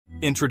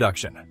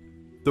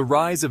Introduction. The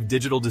rise of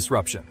digital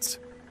disruptions.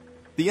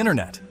 The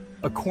Internet,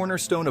 a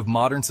cornerstone of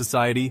modern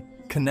society,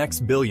 connects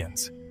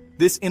billions.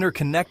 This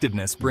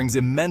interconnectedness brings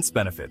immense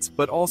benefits,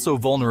 but also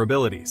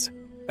vulnerabilities.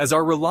 As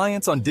our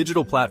reliance on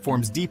digital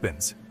platforms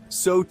deepens,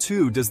 so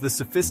too does the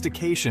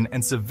sophistication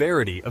and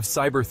severity of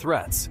cyber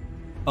threats.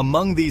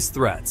 Among these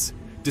threats,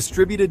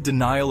 distributed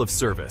denial of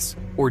service,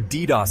 or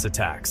DDoS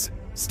attacks,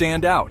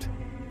 stand out.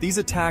 These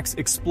attacks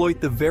exploit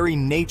the very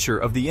nature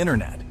of the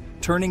Internet,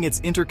 turning its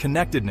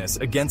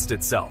interconnectedness against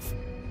itself.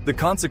 The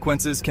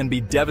consequences can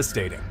be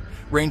devastating,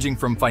 ranging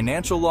from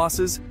financial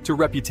losses to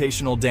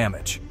reputational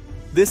damage.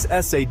 This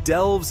essay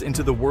delves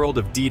into the world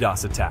of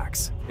DDoS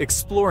attacks,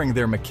 exploring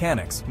their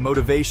mechanics,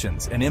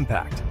 motivations, and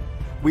impact.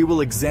 We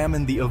will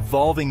examine the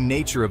evolving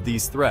nature of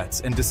these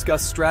threats and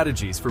discuss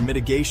strategies for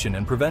mitigation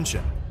and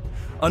prevention.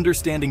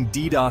 Understanding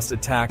DDoS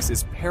attacks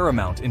is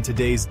paramount in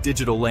today's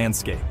digital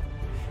landscape.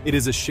 It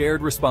is a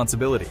shared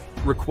responsibility,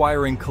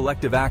 requiring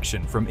collective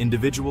action from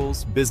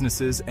individuals,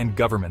 businesses, and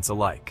governments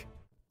alike.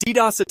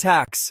 DDoS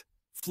attacks,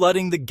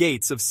 flooding the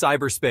gates of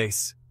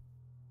cyberspace.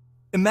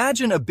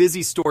 Imagine a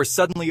busy store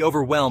suddenly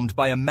overwhelmed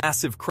by a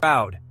massive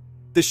crowd.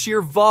 The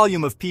sheer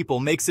volume of people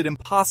makes it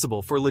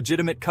impossible for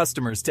legitimate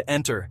customers to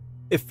enter,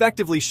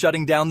 effectively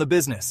shutting down the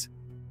business.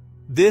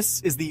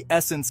 This is the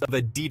essence of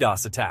a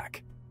DDoS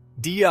attack.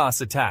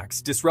 DDoS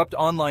attacks disrupt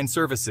online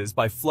services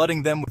by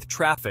flooding them with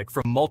traffic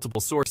from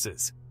multiple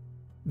sources.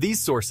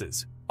 These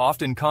sources,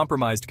 often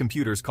compromised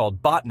computers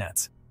called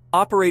botnets,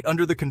 operate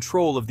under the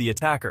control of the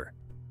attacker.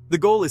 The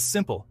goal is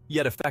simple,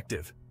 yet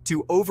effective: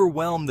 to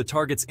overwhelm the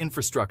target's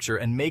infrastructure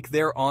and make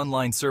their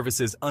online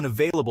services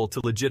unavailable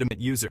to legitimate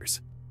users.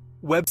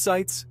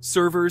 Websites,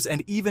 servers,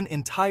 and even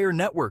entire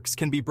networks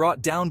can be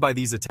brought down by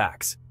these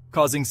attacks,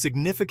 causing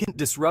significant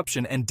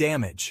disruption and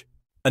damage.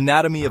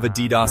 Anatomy of a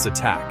DDoS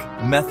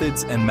attack,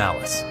 methods and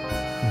malice.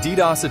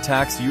 DDoS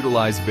attacks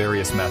utilize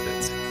various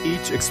methods,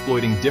 each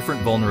exploiting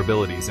different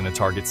vulnerabilities in a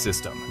target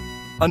system.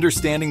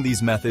 Understanding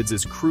these methods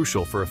is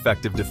crucial for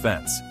effective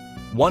defense.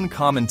 One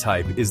common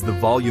type is the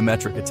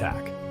volumetric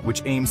attack,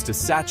 which aims to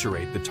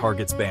saturate the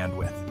target's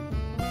bandwidth.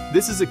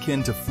 This is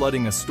akin to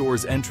flooding a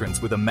store's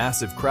entrance with a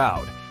massive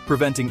crowd,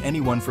 preventing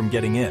anyone from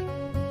getting in.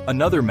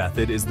 Another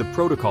method is the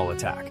protocol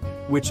attack,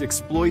 which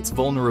exploits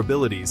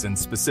vulnerabilities in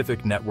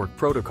specific network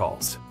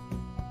protocols.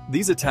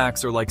 These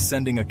attacks are like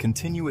sending a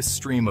continuous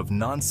stream of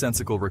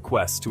nonsensical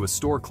requests to a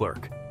store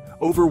clerk,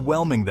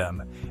 overwhelming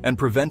them and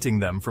preventing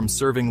them from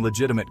serving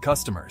legitimate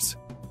customers.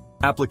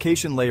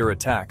 Application layer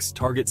attacks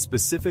target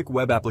specific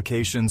web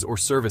applications or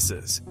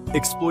services,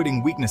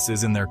 exploiting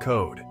weaknesses in their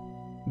code.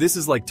 This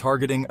is like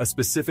targeting a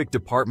specific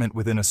department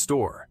within a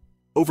store,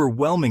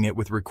 overwhelming it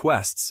with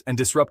requests and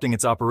disrupting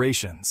its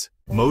operations.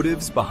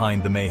 Motives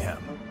behind the mayhem.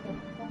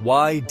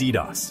 Why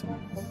DDoS?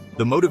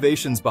 The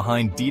motivations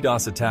behind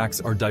DDoS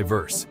attacks are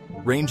diverse,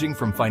 ranging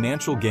from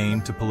financial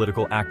gain to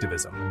political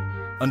activism.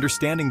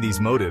 Understanding these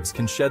motives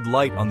can shed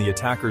light on the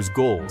attacker's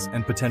goals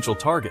and potential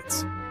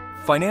targets.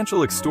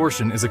 Financial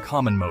extortion is a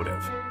common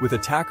motive, with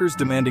attackers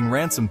demanding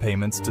ransom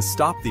payments to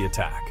stop the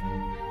attack.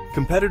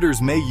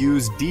 Competitors may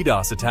use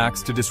DDoS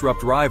attacks to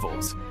disrupt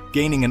rivals,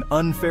 gaining an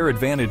unfair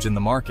advantage in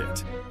the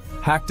market.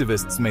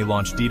 Hacktivists may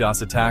launch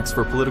DDoS attacks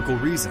for political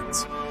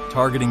reasons,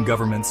 targeting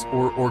governments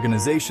or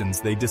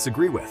organizations they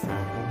disagree with.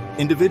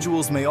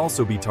 Individuals may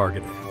also be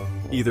targeted,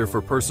 either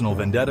for personal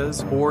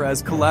vendettas or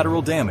as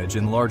collateral damage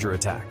in larger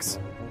attacks.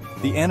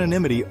 The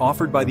anonymity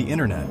offered by the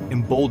Internet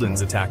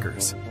emboldens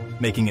attackers,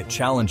 making it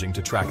challenging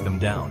to track them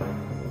down.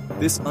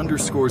 This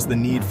underscores the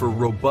need for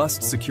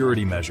robust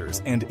security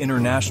measures and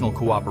international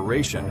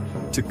cooperation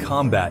to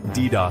combat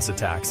DDoS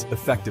attacks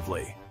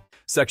effectively.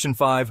 Section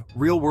 5.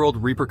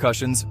 Real-world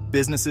repercussions,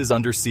 businesses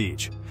under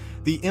siege.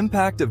 The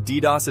impact of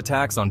DDoS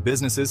attacks on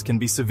businesses can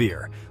be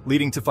severe,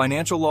 leading to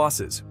financial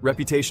losses,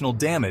 reputational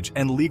damage,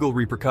 and legal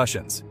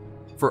repercussions.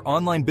 For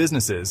online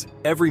businesses,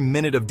 every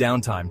minute of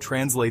downtime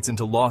translates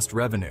into lost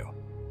revenue.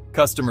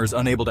 Customers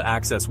unable to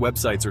access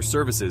websites or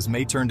services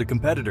may turn to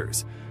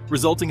competitors,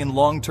 resulting in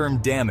long-term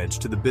damage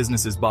to the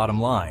business's bottom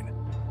line.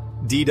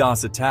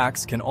 DDoS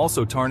attacks can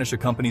also tarnish a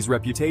company's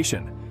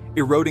reputation,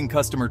 eroding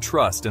customer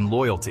trust and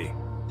loyalty.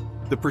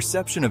 The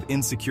perception of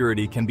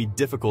insecurity can be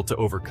difficult to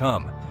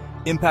overcome,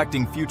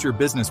 impacting future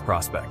business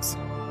prospects.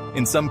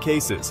 In some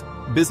cases,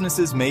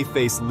 businesses may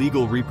face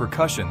legal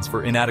repercussions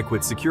for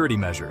inadequate security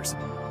measures,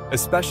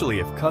 especially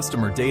if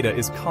customer data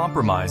is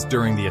compromised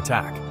during the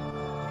attack.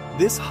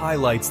 This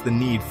highlights the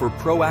need for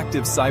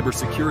proactive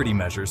cybersecurity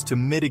measures to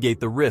mitigate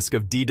the risk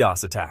of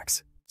DDoS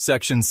attacks.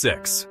 Section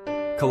 6.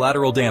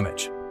 Collateral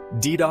damage,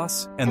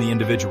 DDoS and the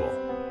individual.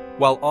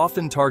 While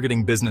often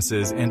targeting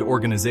businesses and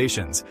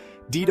organizations,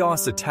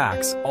 DDoS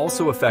attacks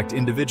also affect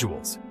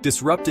individuals,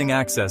 disrupting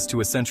access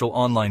to essential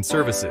online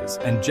services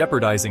and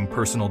jeopardizing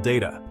personal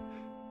data.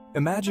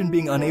 Imagine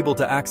being unable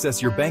to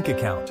access your bank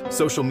account,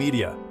 social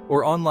media,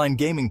 or online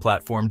gaming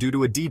platform due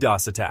to a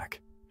DDoS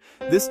attack.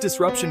 This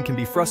disruption can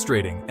be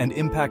frustrating and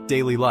impact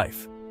daily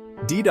life.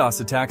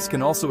 DDoS attacks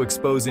can also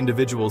expose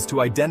individuals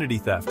to identity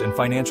theft and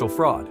financial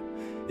fraud,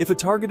 If a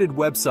targeted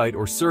website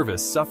or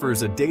service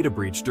suffers a data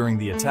breach during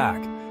the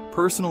attack,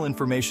 personal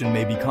information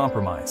may be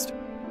compromised.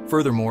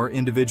 Furthermore,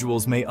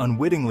 individuals may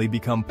unwittingly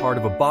become part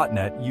of a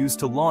botnet used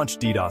to launch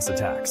DDoS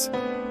attacks.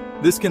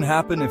 This can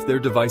happen if their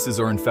devices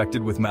are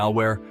infected with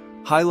malware,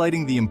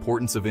 highlighting the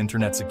importance of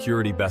internet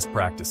security best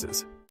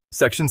practices.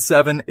 Section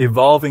 7.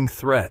 Evolving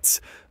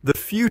threats. The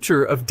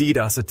future of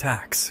DDoS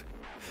attacks.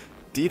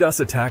 DDoS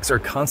attacks are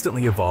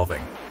constantly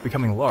evolving,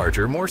 becoming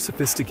larger, more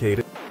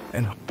sophisticated,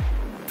 and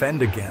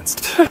defend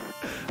against.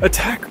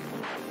 Attack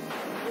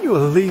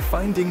continually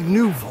finding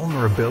new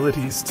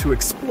vulnerabilities to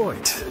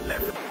exploit,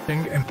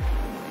 leveraging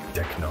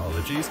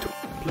technologies to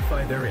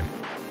amplify their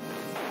impact.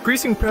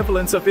 Increasing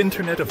prevalence of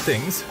Internet of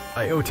Things,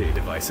 IoT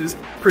devices,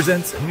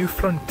 presents a new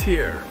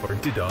frontier for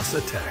DDoS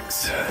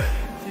attacks.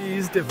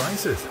 These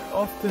devices,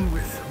 often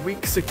with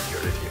weak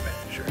security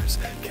measures,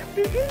 can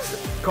be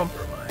easily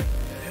compromised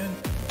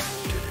and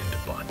turned into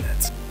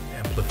botnets,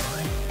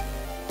 amplifying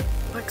the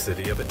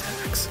complexity of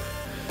attacks.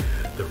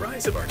 The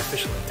rise of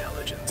artificial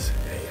intelligence,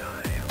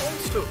 AI,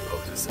 also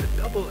poses a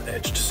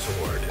double-edged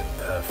sword in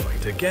the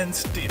fight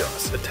against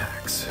DDoS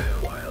attacks.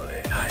 While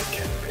AI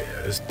can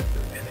be used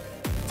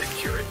in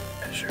security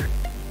measures,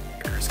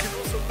 hackers can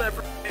also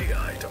leverage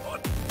AI to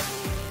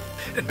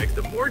automate and make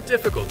them more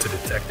difficult to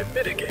detect and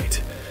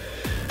mitigate.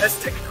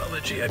 As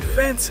technology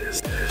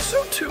advances,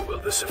 so too will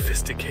the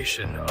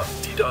sophistication of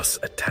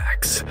DDoS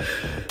attacks.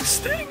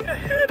 Staying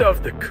ahead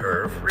of the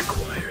curve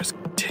requires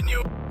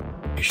continuation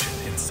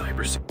in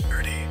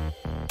cybersecurity,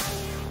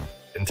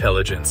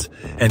 intelligence,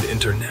 and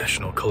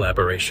international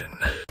collaboration.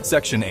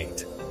 Section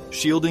 8.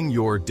 Shielding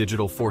your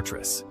digital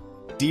fortress.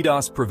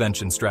 DDoS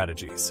prevention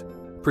strategies.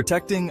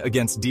 Protecting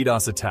against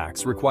DDoS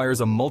attacks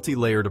requires a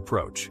multi-layered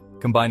approach,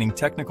 combining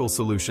technical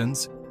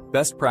solutions,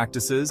 best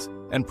practices,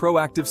 and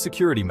proactive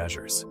security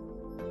measures.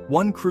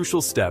 One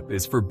crucial step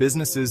is for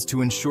businesses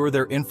to ensure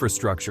their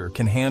infrastructure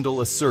can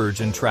handle a surge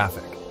in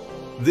traffic.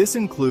 This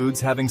includes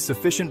having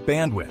sufficient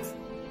bandwidth,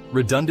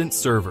 redundant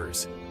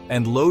servers,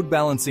 and load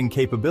balancing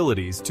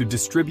capabilities to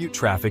distribute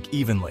traffic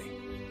evenly.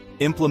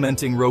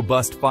 Implementing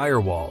robust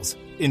firewalls,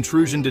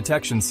 intrusion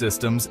detection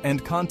systems,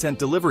 and content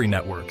delivery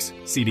networks,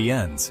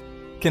 CDNs,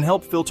 can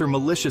help filter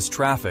malicious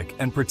traffic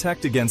and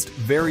protect against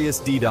various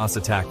DDoS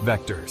attack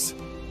vectors.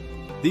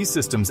 These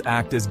systems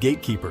act as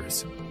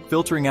gatekeepers,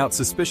 filtering out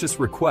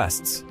suspicious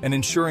requests and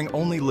ensuring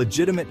only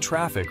legitimate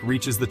traffic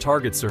reaches the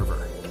target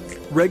server.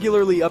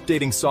 Regularly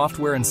updating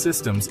software and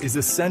systems is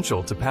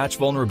essential to patch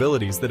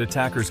vulnerabilities that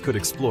attackers could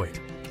exploit.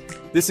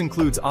 This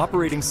includes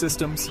operating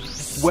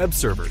systems, web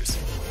servers,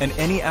 and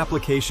any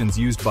applications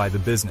used by the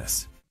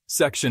business.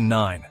 Section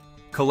 9.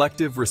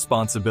 Collective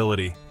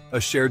responsibility, a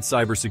shared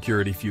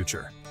cybersecurity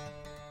future.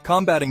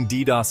 Combating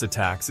DDoS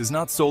attacks is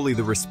not solely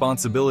the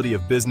responsibility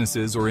of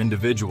businesses or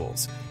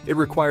individuals. It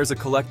requires a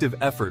collective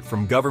effort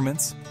from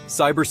governments,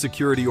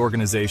 cybersecurity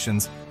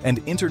organizations, and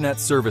internet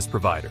service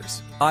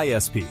providers,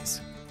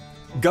 ISPs.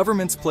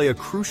 Governments play a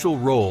crucial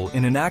role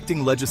in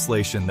enacting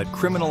legislation that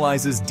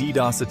criminalizes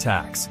DDoS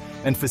attacks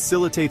and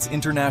facilitates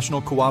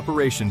international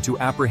cooperation to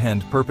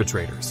apprehend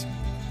perpetrators.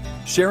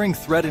 Sharing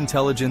threat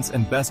intelligence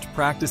and best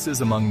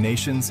practices among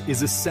nations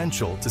is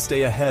essential to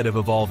stay ahead of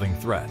evolving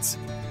threats.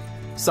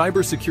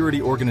 Cybersecurity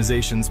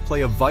organizations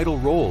play a vital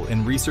role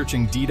in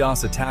researching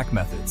DDoS attack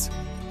methods,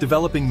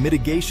 developing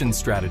mitigation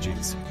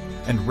strategies,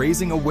 and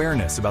raising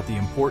awareness about the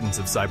importance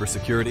of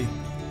cybersecurity.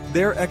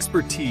 Their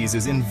expertise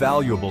is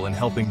invaluable in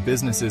helping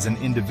businesses and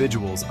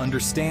individuals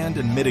understand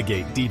and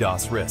mitigate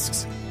DDoS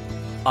risks.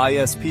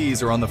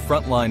 ISPs are on the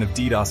front line of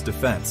DDoS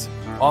defense,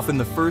 often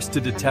the first to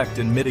detect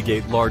and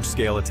mitigate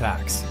large-scale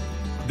attacks.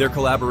 Their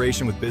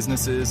collaboration with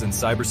businesses and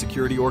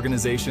cybersecurity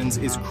organizations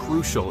is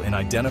crucial in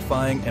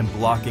identifying and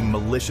blocking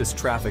malicious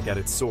traffic at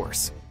its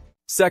source.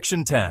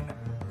 Section 10.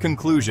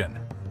 Conclusion.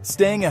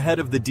 Staying ahead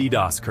of the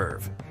DDoS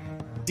curve.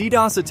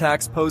 DDoS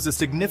attacks pose a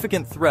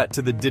significant threat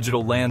to the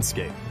digital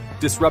landscape,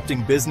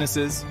 disrupting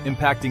businesses,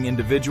 impacting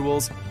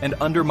individuals, and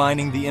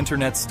undermining the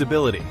internet's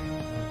stability.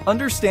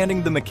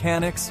 Understanding the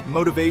mechanics,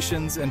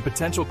 motivations, and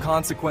potential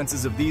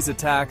consequences of these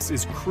attacks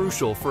is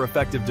crucial for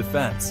effective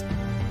defense.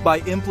 By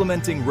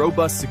implementing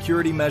robust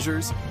security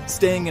measures,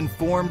 staying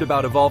informed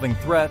about evolving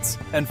threats,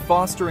 and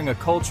fostering a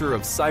culture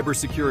of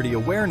cybersecurity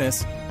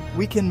awareness,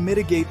 we can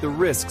mitigate the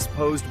risks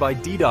posed by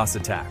DDoS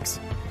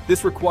attacks.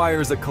 This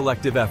requires a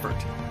collective effort,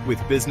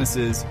 with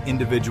businesses,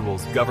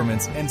 individuals,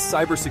 governments, and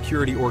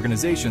cybersecurity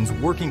organizations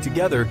working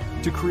together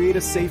to create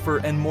a safer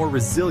and more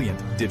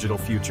resilient digital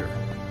future.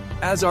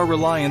 As our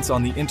reliance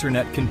on the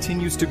internet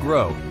continues to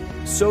grow,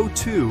 so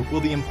too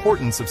will the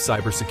importance of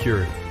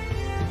cybersecurity.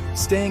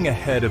 Staying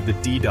ahead of the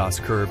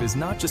DDoS curve is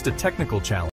not just a technical challenge.